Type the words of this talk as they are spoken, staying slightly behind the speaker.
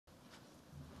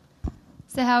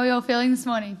So how are we all feeling this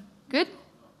morning? Good?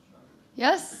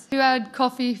 Yes? Who had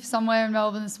coffee somewhere in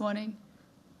Melbourne this morning?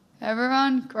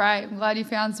 Everyone? Great. I'm glad you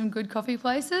found some good coffee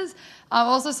places. I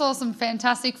also saw some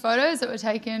fantastic photos that were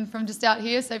taken from just out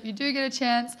here. So if you do get a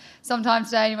chance sometime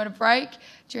today and you want a break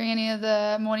during any of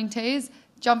the morning teas,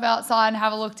 jump outside and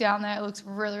have a look down there. It looks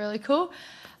really, really cool.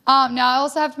 Now, I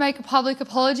also have to make a public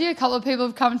apology. A couple of people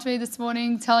have come to me this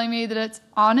morning telling me that it's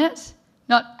AARNet,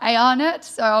 not AARNet.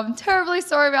 So I'm terribly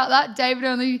sorry about that. David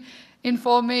only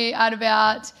informed me at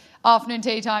about afternoon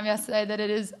tea time yesterday that it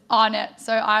is AARNet.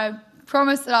 So I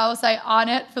promise that I will say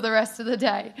AARNet for the rest of the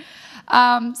day.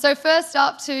 So first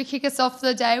up, to kick us off for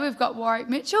the day, we've got Warrick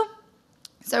Mitchell.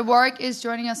 So Warrick is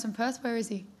joining us from Perth. Where is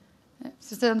he?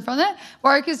 Just in front there.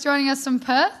 Warrick is joining us from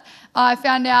Perth. I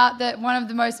found out that one of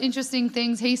the most interesting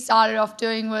things he started off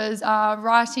doing was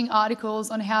writing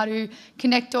articles on how to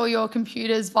connect all your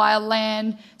computers via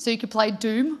LAN so you could play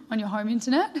Doom on your home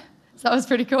internet. So that was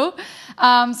pretty cool.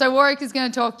 So Warrick is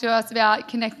going to talk to us about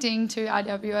connecting to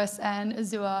AWS and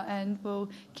Azure, and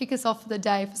will kick us off for the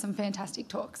day for some fantastic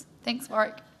talks. Thanks,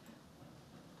 Warrick.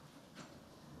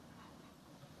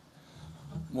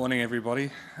 Morning,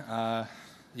 everybody.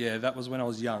 Yeah, that was when I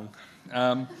was young,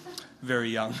 very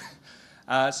young.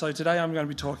 So today I'm going to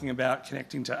be talking about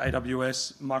connecting to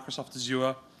AWS, Microsoft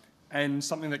Azure, and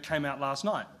something that came out last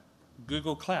night,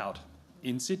 Google Cloud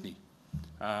in Sydney.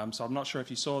 So I'm not sure if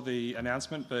you saw the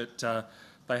announcement, but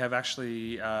they have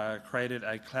actually created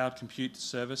a cloud compute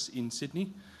service in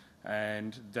Sydney,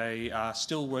 and they are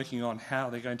still working on how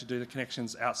they're going to do the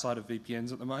connections outside of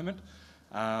VPNs at the moment,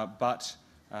 but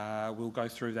we'll go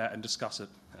through that and discuss it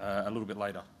a little bit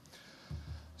later.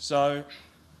 So,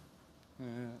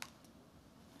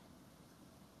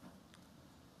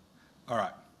 all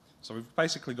right, so we've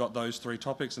basically got those three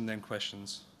topics and then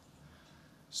questions.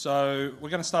 So we're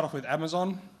going to start off with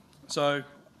Amazon. So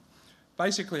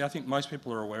basically, I think most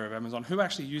people are aware of Amazon. Who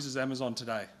actually uses Amazon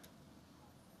today?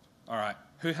 All right,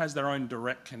 who has their own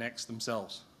direct connects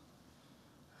themselves?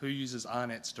 Who uses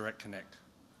AARNet's direct connect?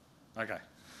 Okay,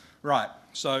 right,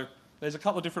 so there's a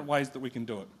couple of different ways that we can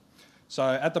do it. So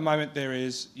at the moment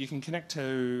you can connect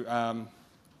to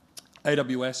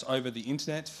AWS over the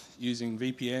internet using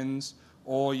VPNs,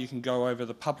 or you can go over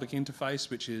the public interface,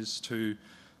 which is to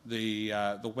the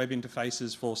web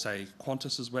interfaces for, say,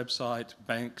 Qantas's website,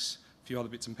 banks, a few other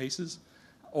bits and pieces.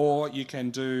 Or you can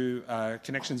do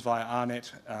connections via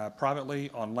AARNet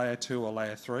privately on layer 2 or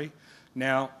layer 3.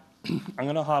 Now, I'm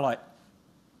going to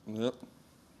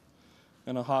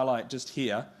highlight just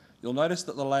here. You'll notice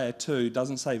that the layer 2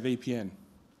 doesn't say VPN.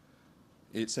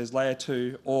 It says layer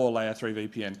 2 or layer 3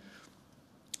 VPN.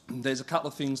 There's a couple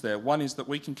of things there. One is that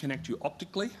we can connect you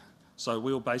optically. So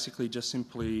we'll basically just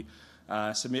simply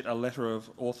submit a letter of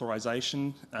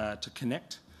authorization to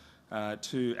connect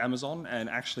to Amazon, and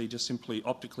actually just simply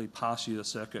optically pass you the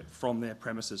circuit from their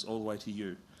premises all the way to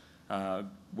you,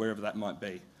 wherever that might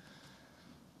be.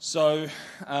 So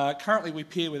currently we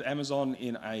peer with Amazon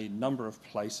in a number of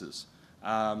places.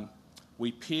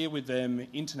 We peer with them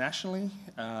internationally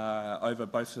over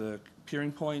both the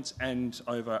peering points and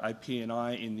over a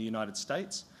PNI in the United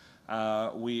States.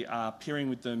 We are peering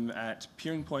with them at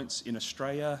peering points in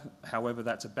Australia. However,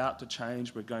 that's about to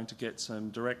change. We're going to get some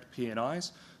direct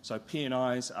PNIs. So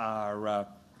PNIs are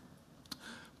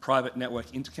private network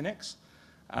interconnects.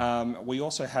 We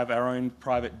also have our own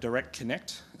private direct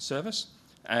connect service,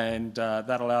 and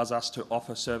that allows us to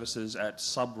offer services at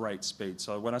sub-rate speed.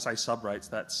 So when I say sub-rates,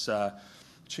 that's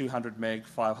 200 meg,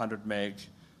 500 meg,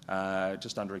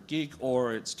 just under a gig,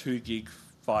 or it's 2 gig,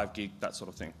 5 gig, that sort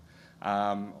of thing.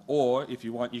 Or if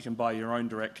you want, you can buy your own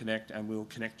direct connect, and we'll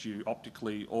connect you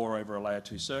optically or over a layer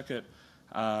 2 circuit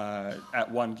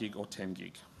at 1 gig or 10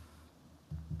 gig.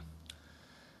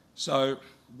 So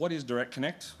what is direct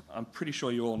connect? I'm pretty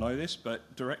sure you all know this,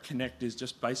 but direct connect is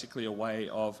just basically a way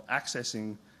of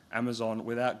accessing Amazon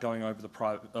without going over the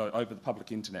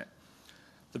public internet.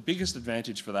 The biggest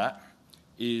advantage for that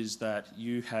is that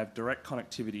you have direct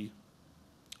connectivity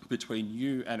between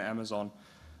you and Amazon.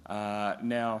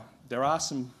 Now, there are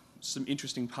some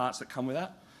interesting parts that come with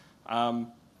that.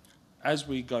 As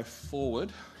we go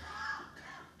forward,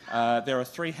 there are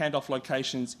 3 handoff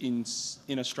locations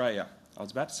in Australia. I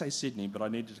was about to say Sydney, but I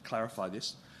needed to clarify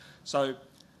this. So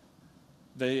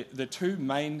the 2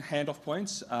 main handoff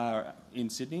points are in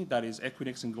Sydney, that is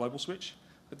Equinix and Global Switch,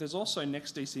 but there's also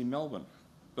NextDC Melbourne.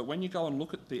 But when you go and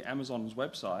look at the Amazon's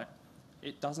website,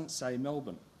 it doesn't say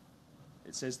Melbourne.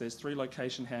 It says there's 3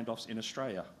 location handoffs in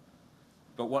Australia.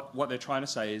 But what they're trying to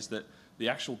say is that the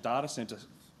actual data centre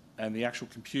and the actual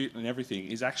compute and everything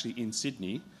is actually in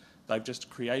Sydney. They've just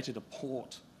created a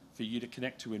port for you to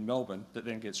connect to in Melbourne that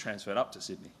then gets transferred up to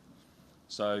Sydney.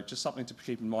 So just something to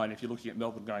keep in mind if you're looking at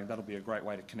Melbourne going, that'll be a great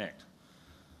way to connect.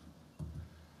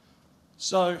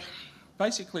 So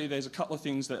basically there's a couple of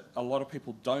things that a lot of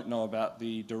people don't know about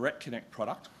the Direct Connect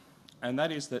product, and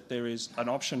that is that there is an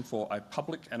option for a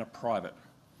public and a private.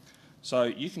 So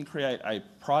you can create a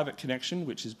private connection,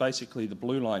 which is basically the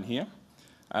blue line here,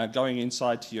 going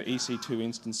inside to your EC2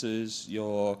 instances,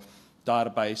 your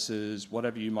databases,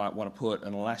 whatever you might want to put,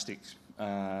 an Elastic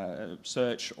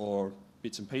search or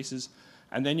bits and pieces.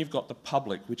 And then you've got the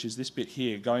public, which is this bit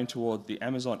here, going toward the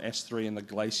Amazon S3 and the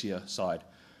Glacier side.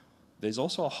 There's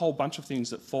also a whole bunch of things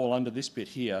that fall under this bit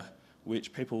here,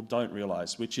 which people don't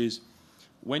realise, which is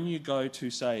when you go to,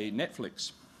 say,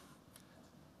 Netflix,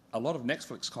 a lot of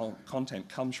Netflix content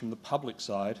comes from the public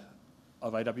side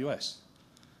of AWS.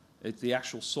 It's the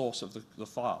actual source of the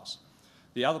files.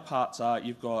 The other parts are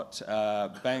you've got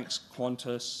banks,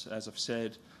 Qantas, as I've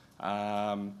said,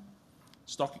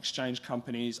 stock exchange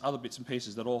companies, other bits and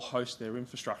pieces that all host their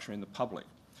infrastructure in the public.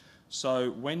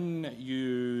 So when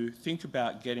you think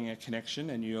about getting a connection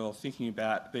and you're thinking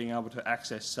about being able to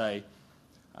access, say,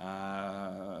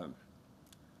 a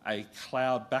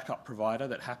cloud backup provider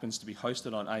that happens to be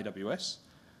hosted on AWS,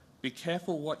 be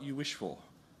careful what you wish for.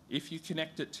 If you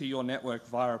connect it to your network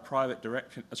via a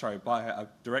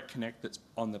direct connect that's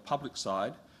on the public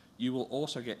side, you will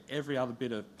also get every other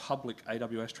bit of public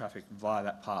AWS traffic via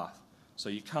that path. So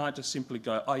you can't just simply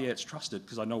go, oh yeah, it's trusted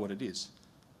because I know what it is.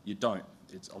 You don't.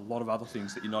 It's a lot of other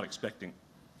things that you're not expecting.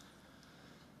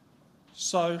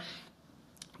 So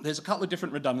there's a couple of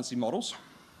different redundancy models.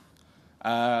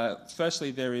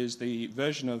 Firstly, there is the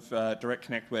version of Direct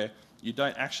Connect where you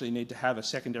don't actually need to have a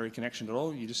secondary connection at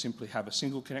all. You just simply have a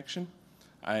single connection,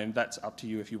 and that's up to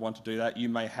you if you want to do that. You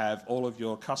may have all of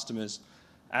your customers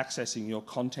accessing your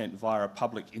content via a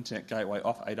public internet gateway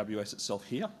off AWS itself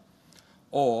here,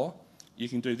 or you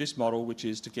can do this model, which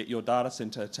is to get your data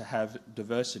center to have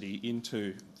diversity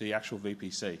into the actual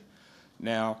VPC.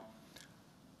 Now,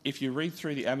 if you read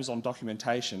through the Amazon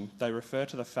documentation, they refer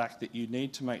to the fact that you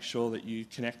need to make sure that you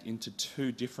connect into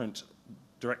 2 different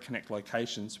Direct Connect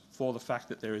locations for the fact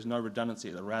that there is no redundancy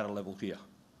at the router level here.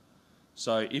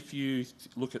 So if you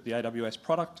look at the AWS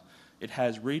product, it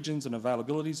has regions and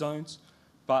availability zones,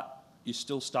 but you're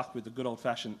still stuck with the good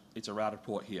old-fashioned, it's a routed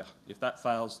port here. If that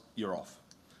fails, you're off.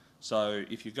 So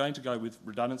if you're going to go with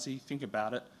redundancy, think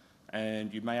about it,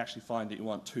 and you may actually find that you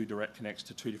want 2 direct connects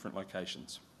to 2 different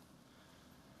locations.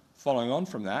 Following on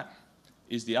from that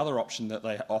is the other option that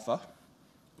they offer,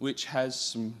 which has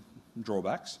some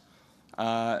drawbacks.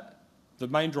 The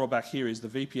main drawback here is the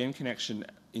VPN connection,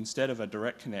 instead of a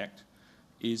direct connect,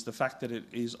 is the fact that it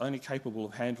is only capable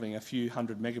of handling a few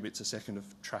hundred megabits a second of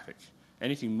traffic.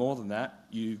 Anything more than that,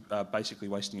 you are basically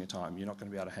wasting your time. You're not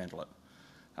going to be able to handle it.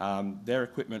 Their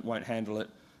equipment won't handle it,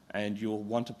 and you'll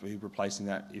want to be replacing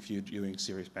that if you're doing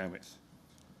serious bandwidth.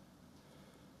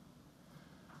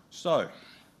 So,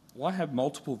 why have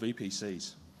multiple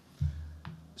VPCs?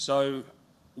 So,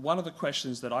 one of the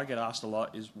questions that I get asked a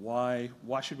lot is why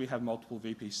should we have multiple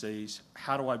VPCs?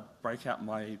 How do I break out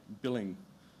my billing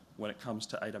when it comes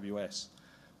to AWS?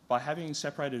 By having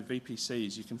separated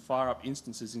VPCs, you can fire up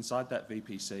instances inside that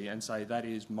VPC and say that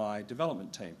is my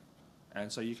development team. And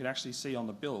so you can actually see on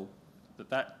the bill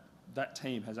that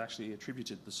team has actually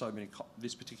attributed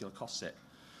this particular cost set.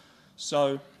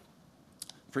 So,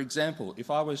 for example,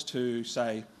 if I was to,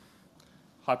 say,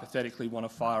 hypothetically want to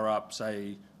fire up,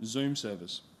 say, Zoom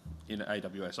servers in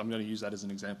AWS, I'm going to use that as an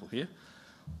example here,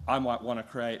 I might want to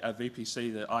create a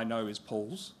VPC that I know is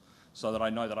Paul's, so that I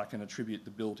know that I can attribute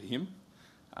the bill to him.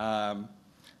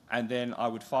 And then I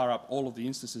would fire up all of the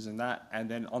instances in that, and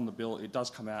then on the bill it does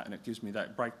come out and it gives me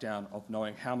that breakdown of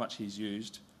knowing how much he's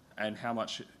used and how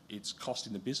much it's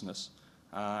costing the business,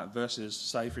 versus,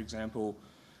 say, for example,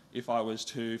 if I was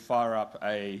to fire up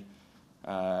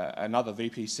another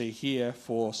VPC here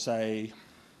for, say,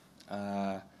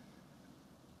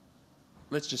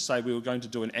 let's just say we were going to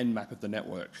do an Nmap of the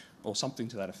network or something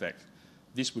to that effect.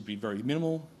 This would be very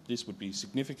minimal, this would be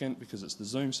significant because it's the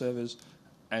Zoom servers,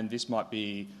 and this might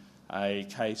be a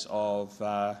case of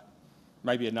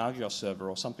maybe a Nagios server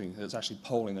or something that's actually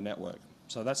polling the network.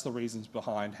 So that's the reasons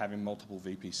behind having multiple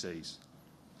VPCs.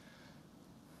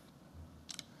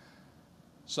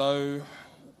 So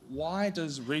why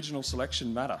does regional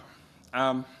selection matter?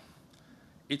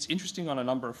 It's interesting on a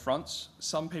number of fronts.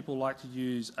 Some people like to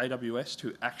use AWS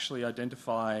to actually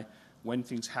identify when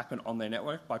things happen on their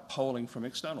network by polling from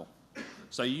external.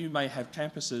 So you may have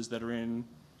campuses that are in,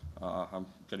 I'm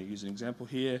going to use an example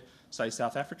here, say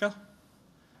South Africa.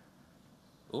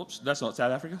 Oops, that's not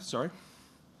South Africa, sorry.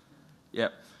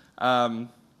 Yep.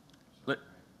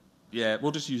 Yeah,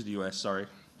 we'll just use the US, sorry.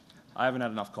 I haven't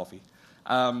had enough coffee.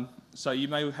 So you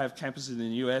may have campuses in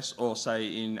the US or say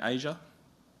in Asia.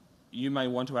 You may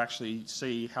want to actually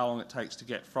see how long it takes to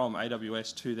get from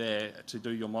AWS to there to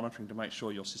do your monitoring to make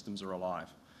sure your systems are alive.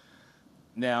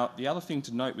 Now, the other thing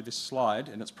to note with this slide,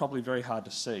 and it's probably very hard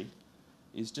to see,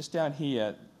 is just down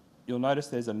here, you'll notice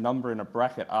there's a number in a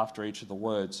bracket after each of the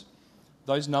words.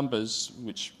 Those numbers,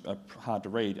 which are hard to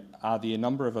read, are the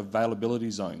number of availability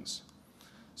zones.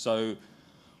 So,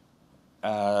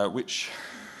 which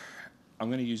I'm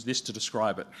going to use this to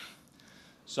describe it.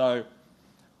 So,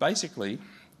 basically,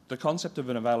 the concept of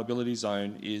an availability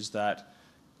zone is that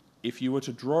if you were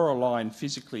to draw a line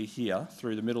physically here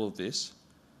through the middle of this,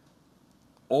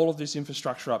 all of this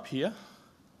infrastructure up here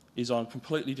is on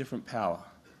completely different power.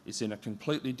 It's in a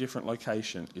completely different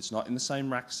location. It's not in the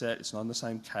same rack set, it's not in the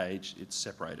same cage, it's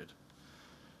separated.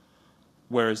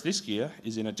 Whereas this gear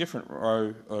is in a different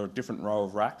row or a different row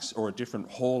of racks or a different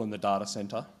hall in the data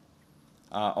center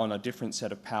on a different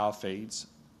set of power feeds,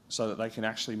 so that they can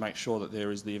actually make sure that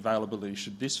there is the availability.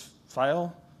 Should this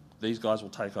fail, these guys will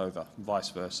take over, vice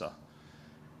versa.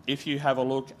 If you have a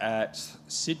look at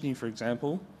Sydney, for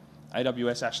example,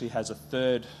 AWS actually has a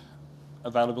third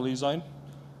availability zone,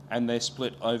 and they're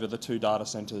split over the two data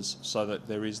centers so that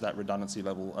there is that redundancy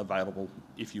level available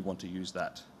if you want to use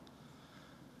that.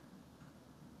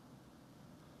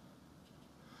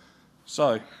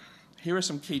 So, here are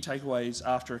some key takeaways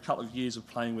after a couple of years of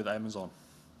playing with Amazon.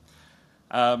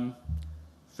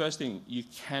 First thing, you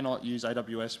cannot use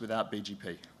AWS without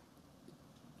BGP.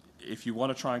 If you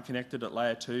want to try and connect it at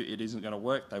layer 2, it isn't going to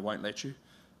work. They won't let you.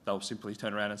 They'll simply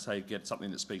turn around and say, get something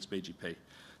that speaks BGP.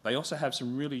 They also have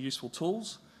some really useful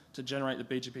tools to generate the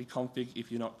BGP config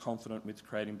if you're not confident with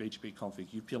creating BGP config.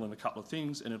 You fill in a couple of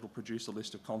things and it'll produce a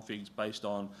list of configs based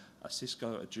on a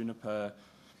Cisco, a Juniper,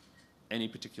 any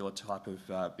particular type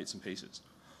of bits and pieces.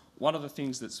 One of the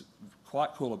things that's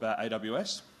quite cool about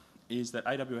AWS is that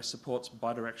AWS supports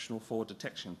bidirectional forward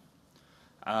detection,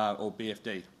 or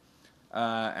BFD.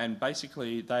 And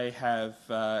basically they have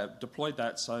deployed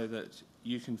that so that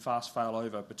you can fast fail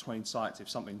over between sites if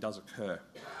something does occur.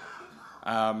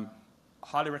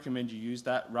 Highly recommend you use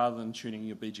that rather than tuning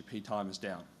your BGP timers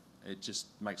down. It just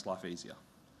makes life easier.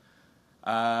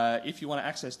 If you want to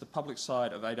access the public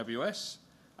side of AWS,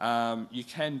 you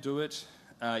can do it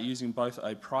using both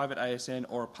a private ASN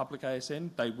or a public ASN.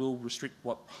 They will restrict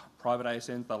what private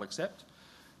ASNs they'll accept.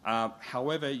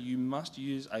 However, you must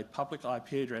use a public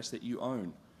IP address that you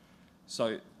own.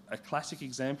 So a classic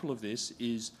example of this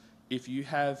is if you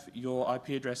have your IP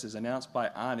addresses announced by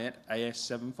AARNet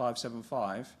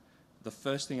AS7575, the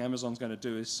first thing Amazon's going to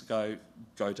do is go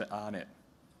to AARNet,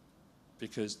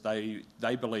 because they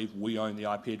believe we own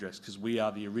the IP address because we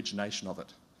are the origination of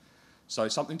it. So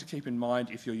something to keep in mind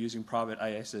if you're using private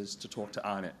ASs to talk to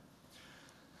AARNet.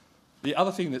 The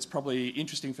other thing that's probably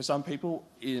interesting for some people,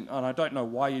 and I don't know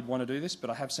why you'd want to do this,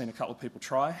 but I have seen a couple of people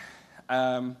try,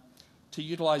 to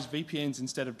utilize VPNs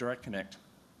instead of Direct Connect.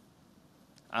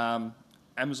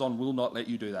 Amazon will not let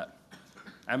you do that.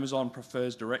 Amazon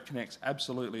prefers Direct Connects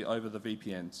absolutely over the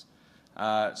VPNs.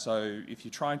 So if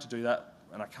you're trying to do that,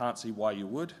 and I can't see why you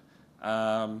would,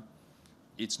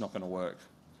 it's not going to work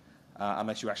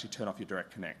unless you actually turn off your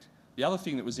Direct Connect. The other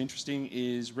thing that was interesting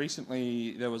is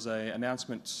recently there was an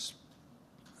announcement,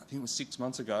 I think it was 6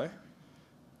 months ago,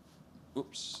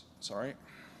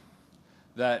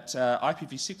 that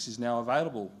IPv6 is now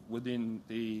available within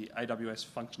the AWS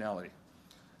functionality.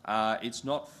 It's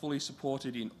not fully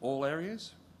supported in all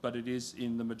areas, but it is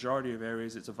in the majority of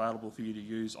areas. It's available for you to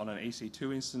use on an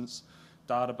EC2 instance,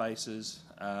 databases,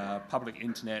 public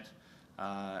internet,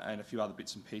 and a few other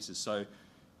bits and pieces. So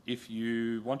if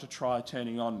you want to try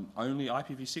turning on only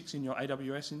IPv6 in your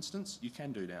AWS instance, you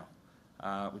can do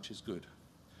now, which is good.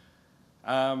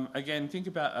 Again, think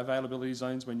about availability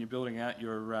zones when you're building out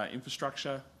your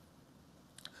infrastructure,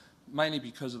 mainly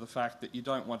because of the fact that you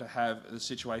don't want to have the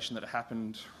situation that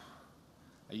happened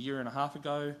a year and a half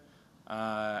ago.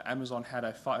 Amazon had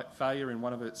a failure in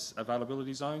one of its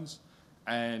availability zones,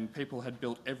 and people had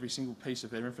built every single piece of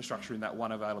their infrastructure in that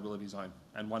one availability zone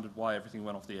and wondered why everything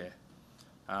went off the air.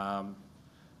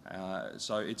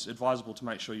 So it's advisable to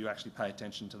make sure you actually pay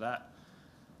attention to that.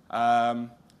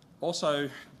 Also,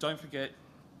 don't forget,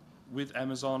 with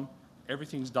Amazon,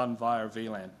 everything's done via a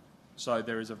VLAN. So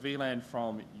there is a VLAN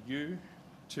from you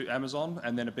to Amazon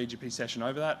and then a BGP session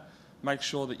over that. Make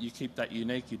sure that you keep that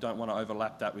unique. You don't want to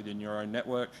overlap that within your own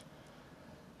network.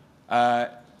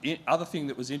 Other thing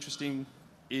that was interesting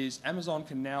is Amazon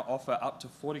can now offer up to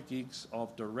 40 gigs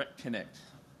of direct connect,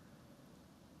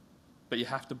 but you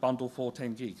have to bundle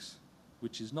 14 gigs,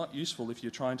 which is not useful if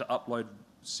you're trying to upload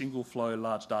single flow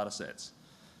large data sets,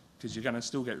 because you're going to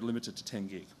still get limited to 10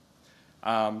 gig.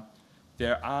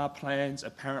 There are plans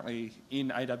apparently in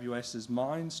AWS's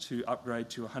minds to upgrade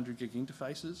to 100 gig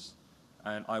interfaces,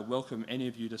 and I welcome any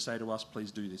of you to say to us,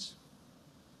 please do this,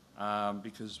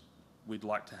 because we'd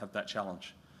like to have that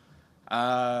challenge.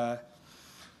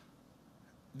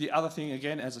 The other thing,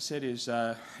 again, as I said, is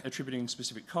attributing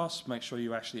specific costs. Make sure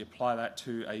you actually apply that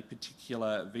to a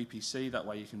particular VPC. That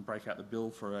way you can break out the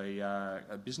bill for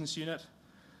a business unit.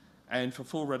 And for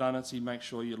full redundancy, make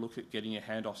sure you look at getting your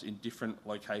handoffs in different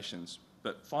locations.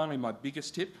 But finally, my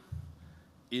biggest tip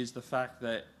is the fact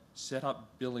that set up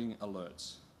billing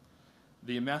alerts.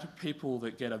 The amount of people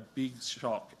that get a big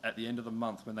shock at the end of the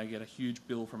month when they get a huge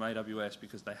bill from AWS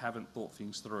because they haven't thought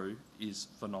things through is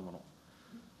phenomenal.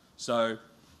 So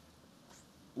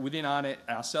within AARNet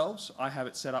ourselves, I have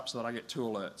it set up so that I get 2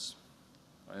 alerts,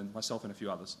 and myself and a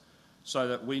few others, so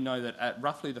that we know that at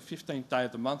roughly the 15th day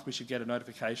of the month, we should get a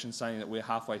notification saying that we're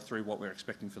halfway through what we're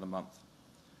expecting for the month.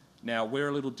 Now, we're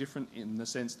a little different in the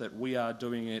sense that we are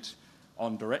doing it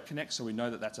on Direct Connect, so we know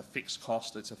that that's a fixed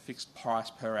cost, it's a fixed price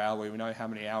per hour, we know how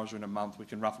many hours are in a month, we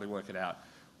can roughly work it out.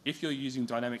 If you're using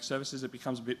dynamic services, it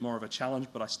becomes a bit more of a challenge,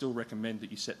 but I still recommend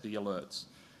that you set the alerts.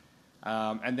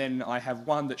 And then I have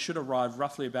one that should arrive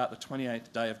roughly about the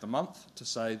 28th day of the month to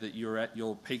say that you're at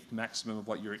your peak maximum of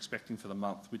what you're expecting for the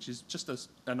month, which is just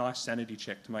a nice sanity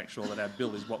check to make sure that our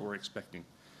bill is what we're expecting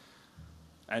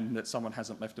and that someone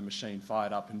hasn't left a machine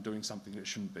fired up and doing something that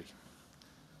shouldn't be.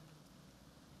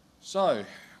 So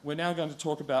we're now going to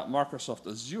talk about Microsoft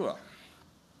Azure.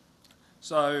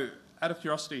 So out of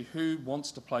curiosity, who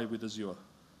wants to play with Azure?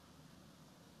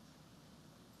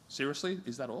 Seriously,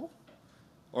 is that all?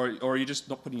 Or are you just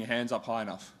not putting your hands up high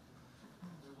enough?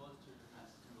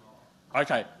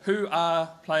 Okay, who are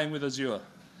playing with Azure?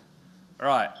 All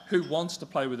right, who wants to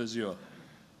play with Azure?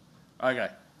 Okay.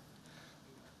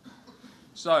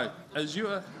 So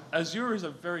Azure is a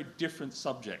very different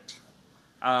subject.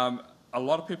 A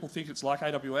lot of people think it's like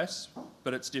AWS,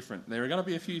 but it's different. There are going to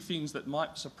be a few things that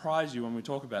might surprise you when we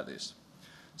talk about this.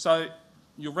 So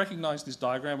you'll recognise this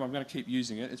diagram. I'm going to keep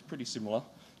using it. It's pretty similar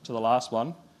to the last one.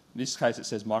 In this case, it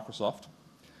says Microsoft.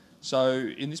 So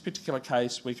in this particular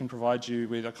case, we can provide you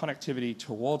with a connectivity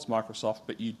towards Microsoft,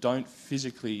 but you don't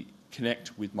physically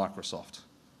connect with Microsoft.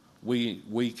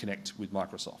 We connect with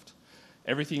Microsoft.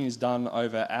 Everything is done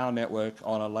over our network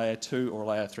on a layer 2 or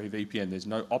layer 3 VPN. There's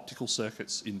no optical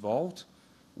circuits involved.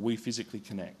 We physically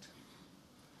connect.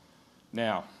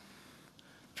 Now,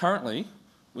 currently,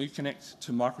 we connect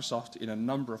to Microsoft in a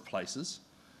number of places,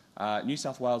 New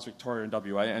South Wales, Victoria and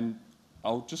WA, and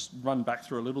I'll just run back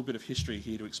through a little bit of history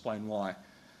here to explain why.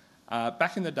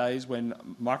 Back in the days when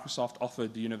Microsoft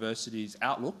offered the universities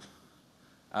Outlook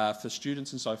for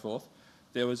students and so forth,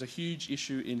 there was a huge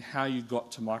issue in how you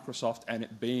got to Microsoft and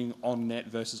it being on-net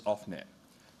versus off-net.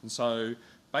 And so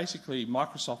basically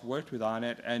Microsoft worked with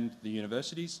AARNet and the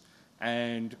universities,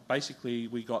 and basically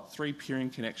we got 3 peering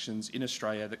connections in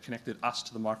Australia that connected us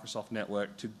to the Microsoft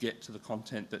network to get to the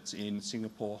content that's in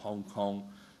Singapore, Hong Kong,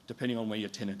 depending on where you're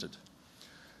tenanted.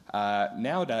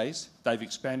 Nowadays, they've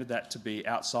expanded that to be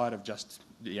outside of just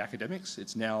the academics.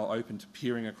 It's now open to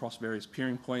peering across various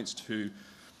peering points to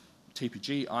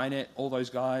TPG, iNet, all those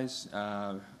guys,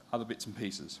 other bits and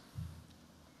pieces.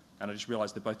 And I just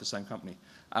realised they're both the same company.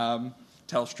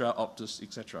 Telstra, Optus,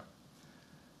 etc.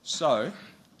 So,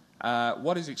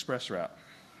 what is ExpressRoute?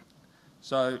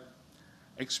 So,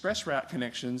 ExpressRoute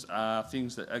connections are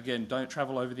things that, again, don't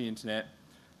travel over the internet.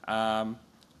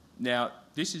 Now,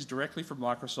 this is directly from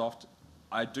Microsoft.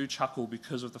 I do chuckle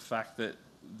because of the fact that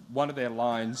one of their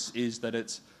lines is that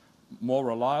it's more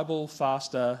reliable,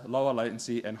 faster, lower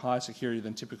latency, and higher security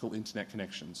than typical internet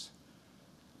connections.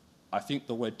 I think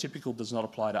the word typical does not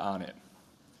apply to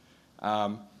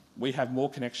AARNet. We have more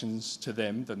connections to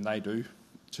them than they do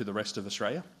to the rest of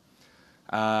Australia.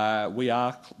 We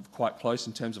are quite close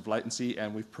in terms of latency,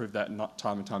 and we've proved that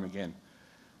time and time again.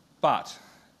 But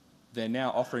they're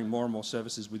now offering more and more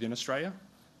services within Australia,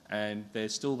 and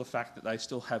there's still the fact that they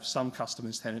still have some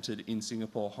customers tenanted in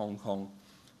Singapore, Hong Kong,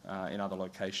 in other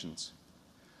locations.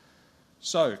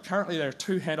 So currently there are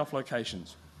 2 handoff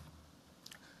locations.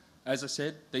 As I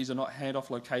said, these are not handoff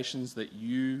locations that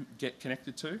you get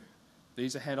connected to.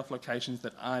 These are handoff locations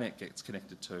that AARNet gets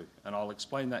connected to, and I'll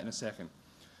explain that in a second.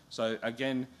 So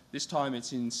again, this time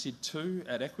it's in SID 2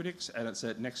 at Equitix, and it's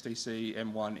at NextDC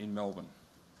M1 in Melbourne.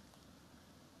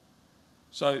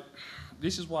 So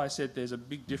this is why I said there's a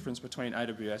big difference between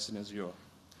AWS and Azure.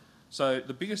 So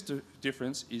the biggest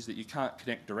difference is that you can't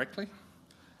connect directly.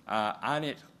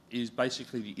 AARNet is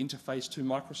basically the interface to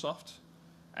Microsoft,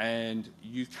 and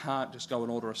you can't just go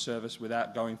and order a service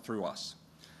without going through us.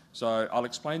 So I'll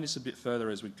explain this a bit further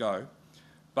as we go,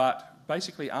 but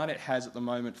basically AARNet has at the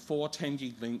moment 4 10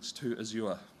 gig links to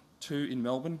Azure, 2 in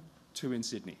Melbourne, 2 in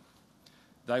Sydney.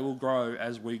 They will grow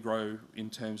as we grow in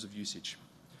terms of usage.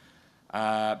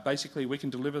 Basically, we can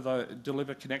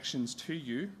deliver connections to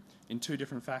you in 2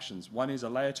 different fashions. One is a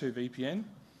layer 2 VPN,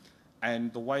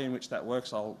 and the way in which that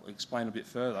works I'll explain a bit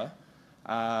further.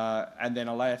 And then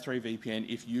a layer 3 VPN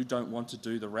if you don't want to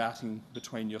do the routing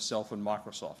between yourself and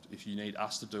Microsoft, if you need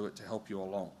us to do it to help you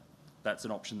along. That's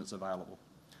an option that's available.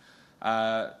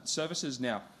 Services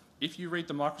now. If you read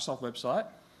the Microsoft website,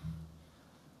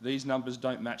 these numbers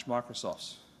don't match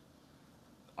Microsoft's.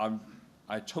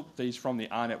 I took these from the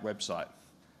AARNet website.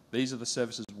 These are the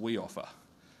services we offer.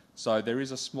 So there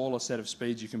is a smaller set of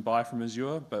speeds you can buy from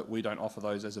Azure, but we don't offer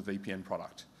those as a VPN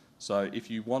product. So if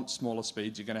you want smaller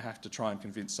speeds, you're going to have to try and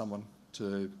convince someone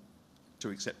to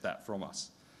accept that from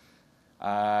us.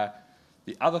 The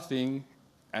other thing,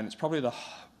 and it's probably the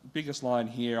biggest line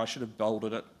here, I should have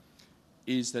bolded it,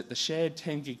 is that the shared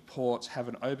 10 gig ports have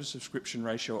an oversubscription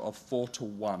ratio of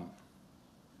 4:1.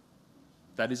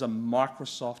 That is a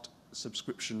Microsoft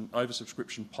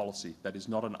oversubscription policy. That is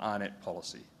not an AARNet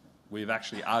policy. We've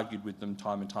actually argued with them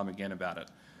time and time again about it.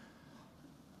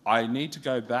 I need to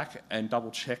go back and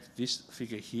double check this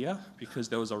figure here because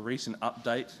there was a recent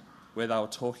update where they were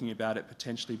talking about it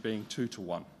potentially being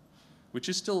 2:1, which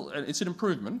is still, it's an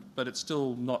improvement, but it's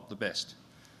still not the best.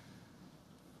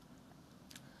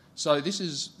 So this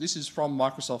is from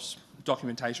Microsoft's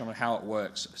documentation on how it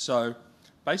works. So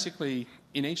basically,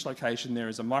 in each location there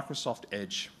is a Microsoft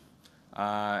edge,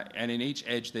 and in each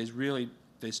edge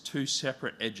there's 2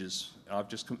 separate edges.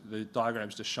 The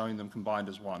diagram's just showing them combined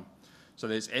as one. So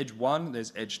there's edge 1,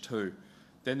 there's edge 2.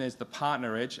 Then there's the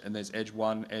partner edge, and there's edge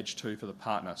 1, edge 2 for the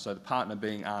partner. So the partner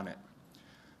being AARNet.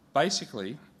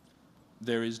 Basically,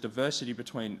 there is diversity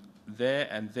between there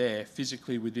and there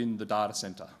physically within the data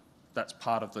center. That's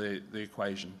part of the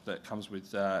equation that comes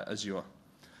with Azure.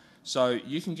 So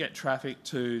you can get traffic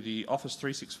to the Office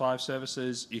 365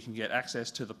 services, you can get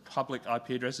access to the public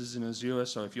IP addresses in Azure,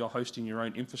 so if you're hosting your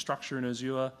own infrastructure in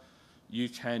Azure, you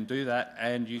can do that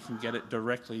and you can get it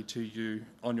directly to you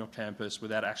on your campus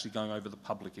without actually going over the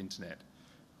public internet,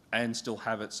 and still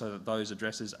have it so that those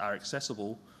addresses are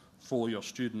accessible for your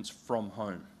students from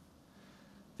home.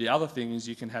 The other thing is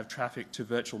you can have traffic to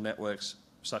virtual networks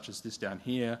such as this down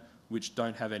here, which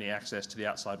don't have any access to the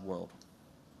outside world.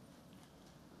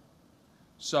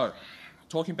 So,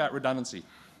 talking about redundancy,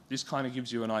 this kind of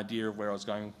gives you an idea of where I was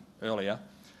going earlier.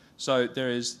 So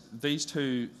there is these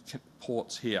 2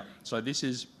 ports here. So this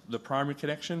is the primary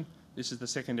connection, this is the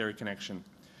secondary connection.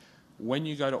 When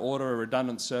you go to order a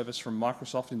redundant service from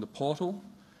Microsoft in the portal,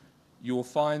 you will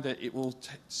find that it will,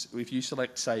 if you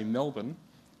select, say, Melbourne,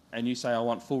 and you say, I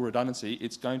want full redundancy,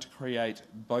 it's going to create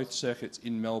both circuits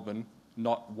in Melbourne,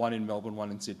 not one in Melbourne,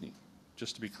 one in Sydney,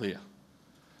 just to be clear.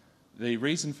 The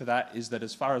reason for that is that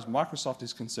as far as Microsoft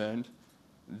is concerned,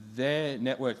 their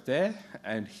network there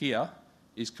and here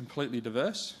is completely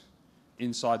diverse.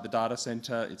 Inside the data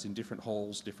center, it's in different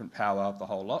halls, different power, the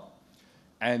whole lot.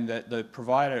 And that the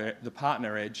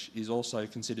partner edge is also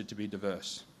considered to be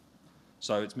diverse.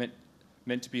 So it's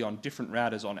meant to be on different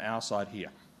routers on our side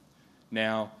here.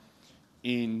 Now,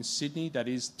 in Sydney, that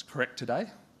is correct today.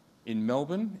 In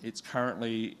Melbourne, it's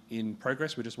currently in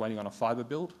progress. We're just waiting on a fibre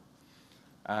build.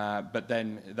 But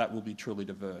then that will be truly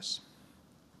diverse.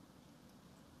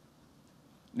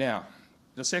 Now,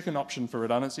 the second option for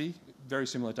redundancy, very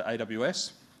similar to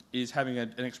AWS, is having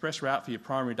an express route for your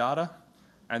primary data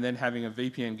and then having a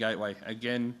VPN gateway.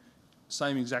 Again,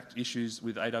 same exact issues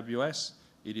with AWS.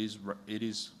 It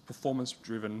is performance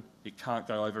driven. It can't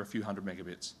go over a few hundred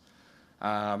megabits.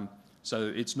 So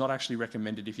it's not actually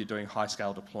recommended if you're doing high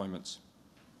scale deployments.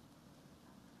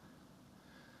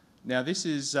 Now this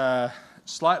is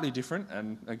slightly different,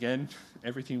 and again,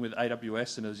 everything with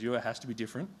AWS and Azure has to be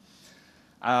different.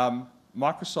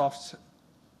 Microsoft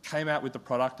came out with the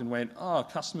product and went, oh,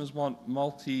 customers want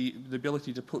the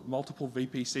ability to put multiple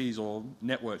VPCs or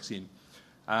networks in.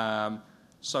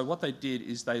 So what they did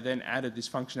is they then added this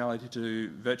functionality to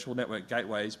virtual network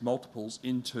gateways, multiples,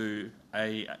 into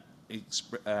an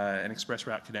express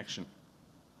route connection.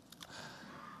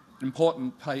 An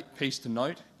important piece to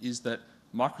note is that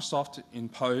Microsoft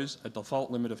impose a default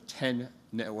limit of 10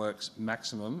 networks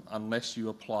maximum unless you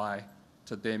apply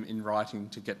to them in writing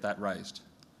to get that raised.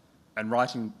 And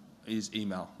writing is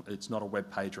email. It's not a web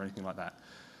page or anything like that.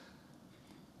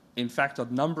 In fact,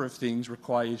 a number of things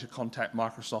require you to contact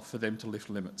Microsoft for them to lift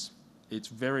limits. It's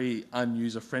very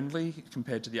un-user friendly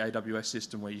compared to the AWS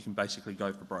system where you can basically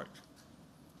go for broke.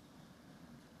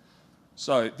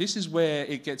 So this is where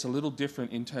it gets a little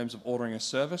different in terms of ordering a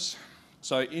service.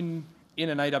 So in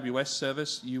an AWS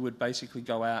service, you would basically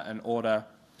go out and order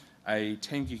a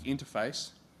 10 gig interface.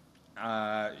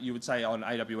 You would say on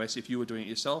AWS, if you were doing it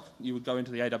yourself, you would go into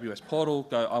the AWS portal,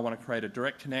 go, I want to create a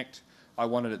direct connect, I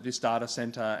want it at this data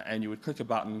center, and you would click a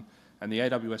button, and the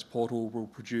AWS portal will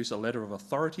produce a letter of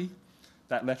authority.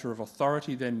 That letter of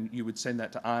authority, then you would send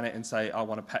that to AARNet and say, I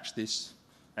want to patch this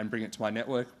and bring it to my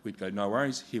network. We'd go, no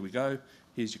worries, here we go,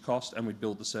 here's your cost, and we'd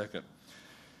build the circuit.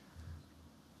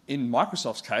 In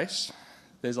Microsoft's case,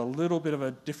 there's a little bit of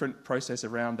a different process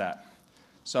around that.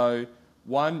 So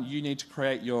one, you need to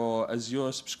create your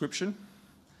Azure subscription.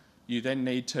 You then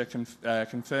need to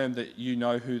confirm that you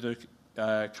know who the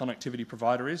connectivity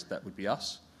provider is, that would be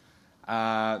us,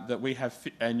 that we have,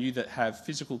 and you that have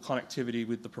physical connectivity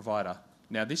with the provider.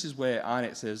 Now this is where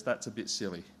AARNet says that's a bit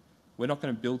silly. We're not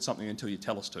going to build something until you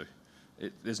tell us to.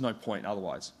 There's no point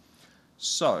otherwise.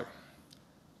 So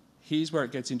here's where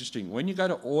it gets interesting. When you go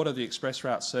to order the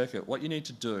ExpressRoute circuit, what you need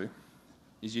to do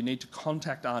is you need to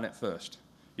contact AARNet first.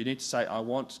 You need to say, I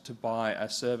want to buy a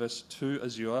service to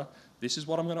Azure. This is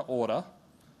what I'm going to order.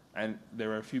 And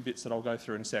there are a few bits that I'll go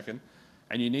through in a second.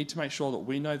 And you need to make sure that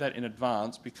we know that in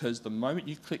advance, because the moment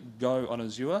you click go on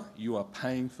Azure, you are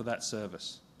paying for that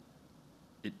service.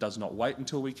 It does not wait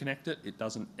until we connect it. It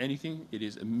doesn't anything. It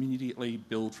is immediately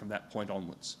billed from that point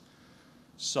onwards.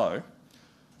 So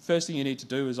first thing you need to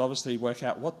do is obviously work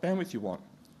out what bandwidth you want.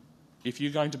 If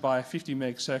you're going to buy a 50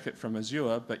 meg circuit from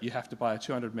Azure, but you have to buy a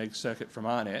 200 meg circuit from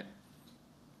AARNet,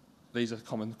 these are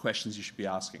common questions you should be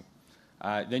asking.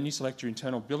 Then you select your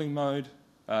internal billing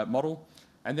model,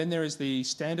 and then there is the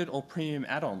standard or premium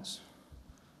add-ons.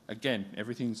 Again,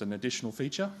 everything's an additional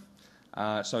feature.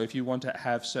 So if you want to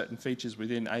have certain features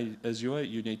within Azure,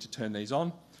 you need to turn these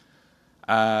on.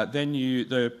 Then you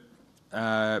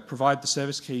provide the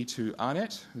service key to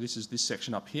AARNet. This is this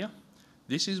section up here.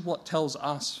 This is what tells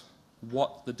us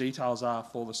what the details are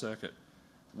for the circuit.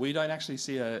 We don't actually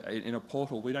see, in a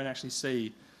portal, we don't actually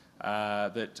see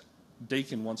that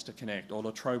Deacon wants to connect or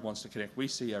Latrobe wants to connect. We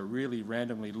see a really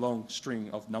randomly long string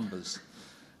of numbers.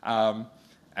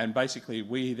 And basically,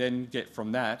 we then get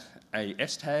from that a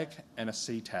S tag and a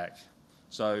C tag.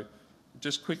 So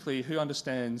just quickly, who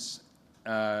understands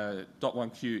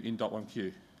 .1Q in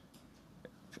 .1Q?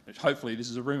 Hopefully, this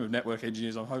is a room of network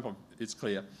engineers. I hope it's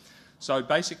clear. So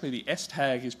basically, the S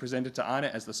tag is presented to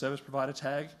AARNet as the service provider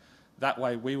tag. That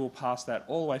way, we will pass that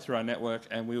all the way through our network,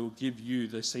 and we will give you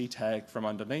the C tag from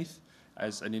underneath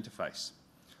as an interface.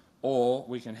 Or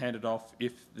we can hand it off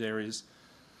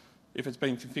if it's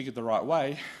been configured the right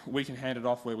way, we can hand it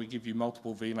off where we give you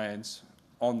multiple VLANs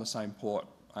on the same port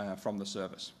from the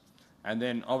service. And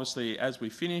then obviously as we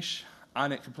finish,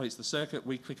 AARNet completes the circuit,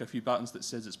 we click a few buttons that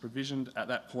says it's provisioned. At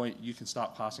that point, you can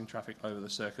start passing traffic over the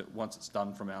circuit once it's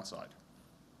done from our side.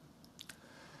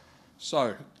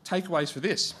 So, takeaways for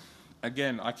this.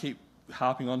 Again, I keep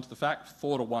harping on to the fact,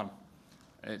 4 to 1.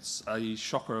 It's a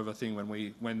shocker of a thing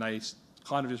when they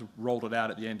kind of just rolled it out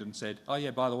at the end and said, oh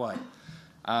yeah, by the way.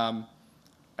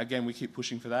 Again, we keep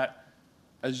pushing for that.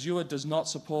 Azure does not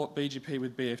support BGP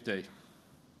with BFD.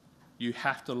 You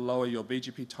have to lower your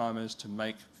BGP timers to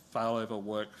make failover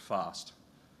work fast.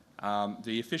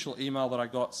 The official email that I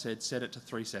got said set it to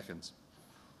 3 seconds.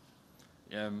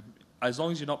 As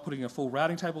long as you're not putting a full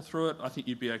routing table through it, I think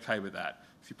you'd be okay with that.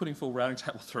 If you're putting full routing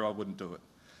table through, I wouldn't do it.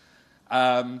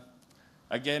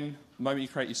 Again, the moment you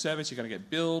create your service, you're going to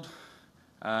get billed.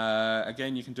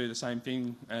 Again, you can do the same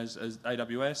thing as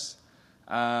AWS.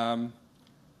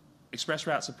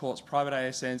 ExpressRoute supports private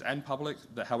ASNs and public,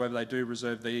 however they do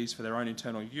reserve these for their own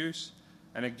internal use.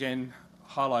 And again,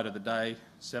 highlight of the day,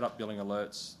 set up billing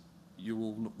alerts. You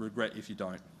will regret if you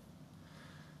don't.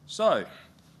 So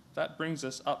that brings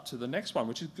us up to the next one,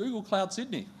 which is Google Cloud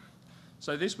Sydney.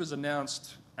 So this was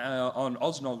announced on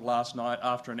Osnog last night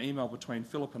after an email between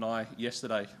Philip and I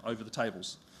yesterday over the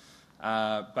tables.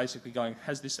 Basically going,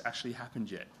 has this actually happened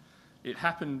yet? It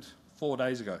happened 4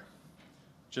 days ago.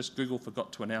 Just Google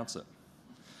forgot to announce it.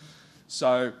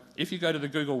 So if you go to the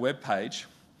Google webpage,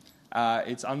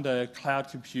 it's under Cloud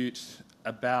Compute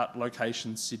about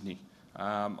location Sydney.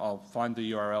 I'll find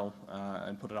the URL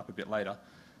and put it up a bit later.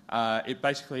 It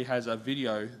basically has a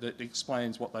video that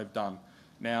explains what they've done.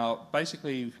 Now,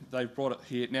 basically, they've brought it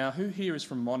here. Now, who here is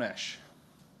from Monash?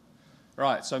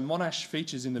 Right, so Monash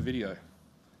features in the video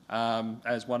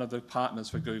as one of the partners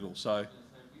for Google. So,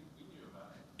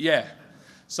 yeah.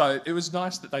 So it was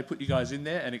nice that they put you guys in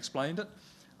there and explained it.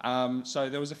 So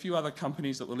there was a few other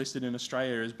companies that were listed in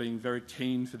Australia as being very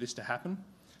keen for this to happen.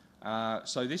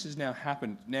 So this has now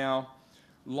happened. Now,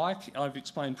 like I've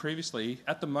explained previously,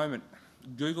 at the moment,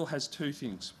 Google has two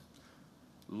things.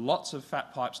 Lots of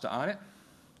fat pipes to AARNet,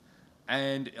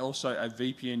 and also a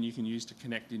VPN you can use to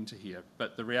connect into here.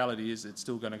 But the reality is it's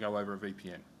still going to go over a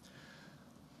VPN.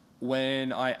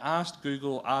 When I asked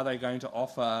Google, are they going to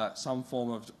offer some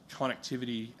form of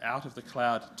connectivity out of the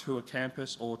cloud to a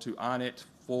campus or to AARNet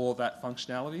for that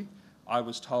functionality, I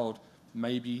was told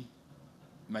maybe,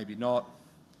 maybe not.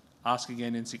 Ask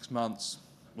again in 6 months.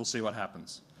 We'll see what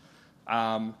happens.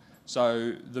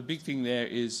 So the big thing there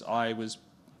is I was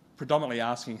predominantly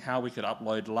asking how we could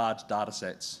upload large data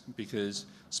sets, because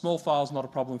small files not a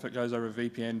problem if it goes over a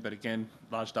VPN, but again,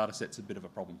 large data sets are a bit of a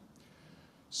problem.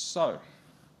 So,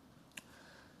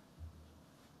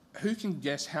 who can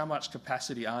guess how much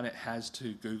capacity AARNet has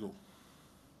to Google?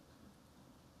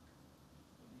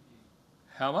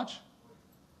 How much?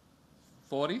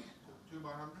 40? 2 by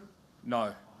 100?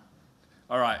 No.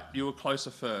 All right, you were closer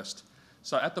first.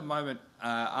 So at the moment,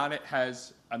 AARNet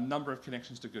has a number of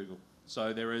connections to Google.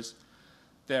 So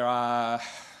there are,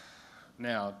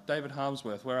 now, David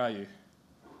Harmsworth, where are you?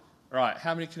 All right,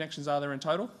 how many connections are there in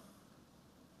total?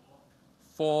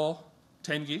 4,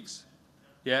 10 gigs?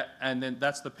 Yeah, and then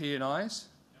that's the P&Is?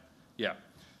 Yeah.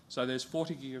 So there's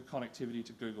 40 gig of connectivity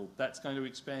to Google. That's going to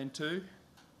expand to?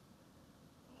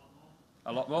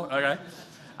 A lot more? Okay.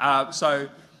 So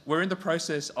we're in the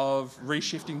process of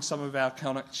reshifting some of our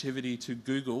connectivity to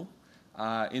Google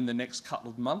in the next couple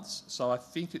of months. So I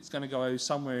think it's going to go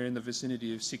somewhere in the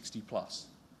vicinity of 60 plus.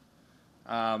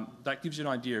 That gives you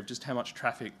an idea of just how much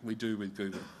traffic we do with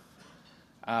Google.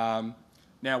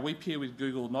 Now, we peer with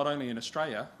Google not only in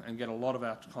Australia and get a lot of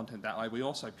our content that way, we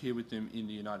also peer with them in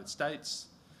the United States.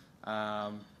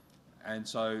 And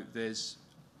so there's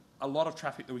a lot of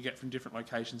traffic that we get from different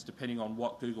locations depending on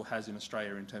what Google has in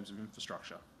Australia in terms of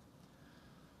infrastructure.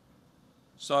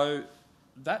 So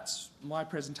that's my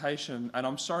presentation, and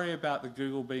I'm sorry about the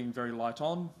Google being very light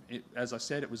on. As I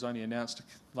said, it was only announced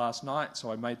last night,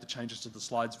 so I made the changes to the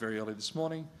slides very early this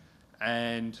morning,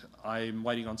 and I'm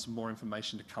waiting on some more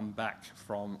information to come back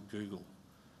from Google.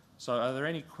 So are there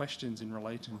any questions in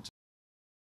relation to